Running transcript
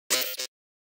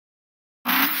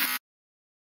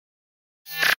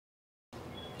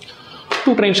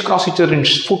Two trains cross each other in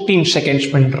 14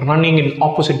 seconds when running in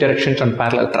opposite directions on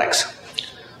parallel tracks.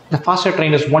 The faster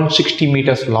train is 160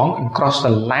 meters long and crosses a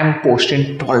lamp post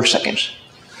in 12 seconds.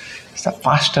 The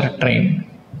faster train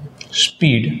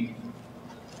speed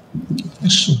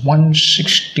is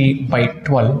 160 by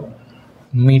 12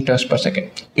 meters per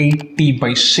second, 80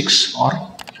 by 6 or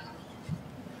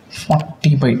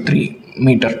 40 by 3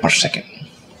 meters per second.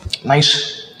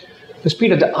 Nice. The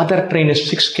speed of the other train is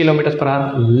 6 kilometers per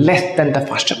hour less than the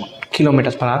faster one.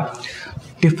 Kilometers per hour.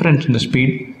 Difference in the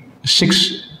speed is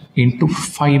 6 into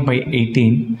 5 by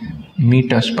 18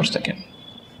 meters per second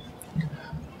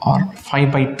or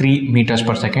 5 by 3 meters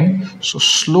per second. So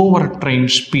slower train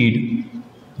speed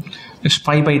is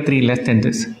 5 by 3 less than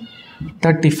this,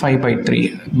 35 by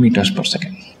 3 meters per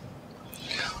second.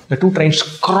 The two trains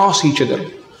cross each other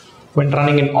when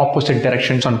running in opposite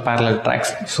directions on parallel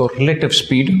tracks. So relative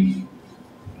speed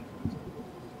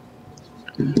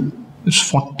is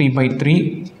 40 by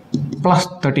 3 plus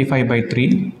 35 by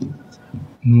 3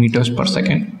 meters per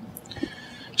second,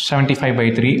 75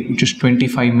 by 3, which is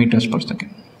 25 meters per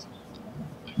second.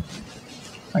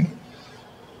 Right?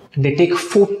 And they take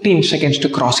 14 seconds to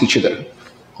cross each other,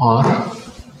 or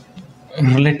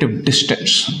relative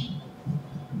distance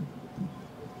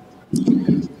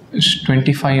is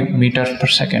 25 meters per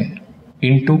second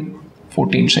into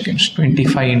 14 seconds.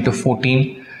 25 into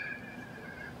 14,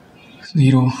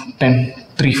 0, 10,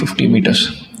 350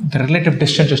 meters. The relative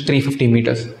distance is 350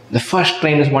 meters. The first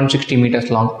train is 160 meters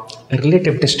long. The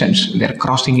relative distance, they are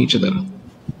crossing each other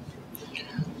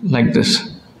like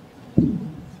this.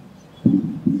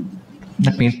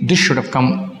 That means this should have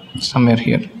come somewhere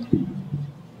here.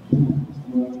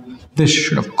 This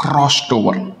should have crossed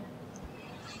over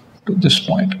to this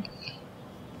point.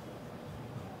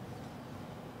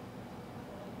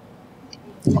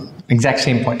 Exact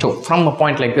same point. So from a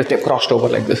point like this, they've crossed over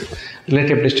like this.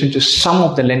 Relative distance is sum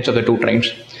of the lengths of the two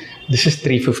trains. This is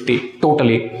 350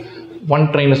 totally.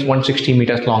 One train is 160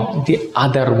 meters long. The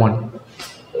other one,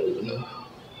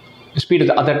 the speed of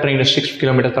the other train is 6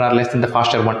 kilometers per hour less than the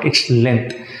faster one. Its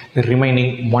length, the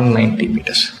remaining 190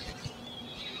 meters.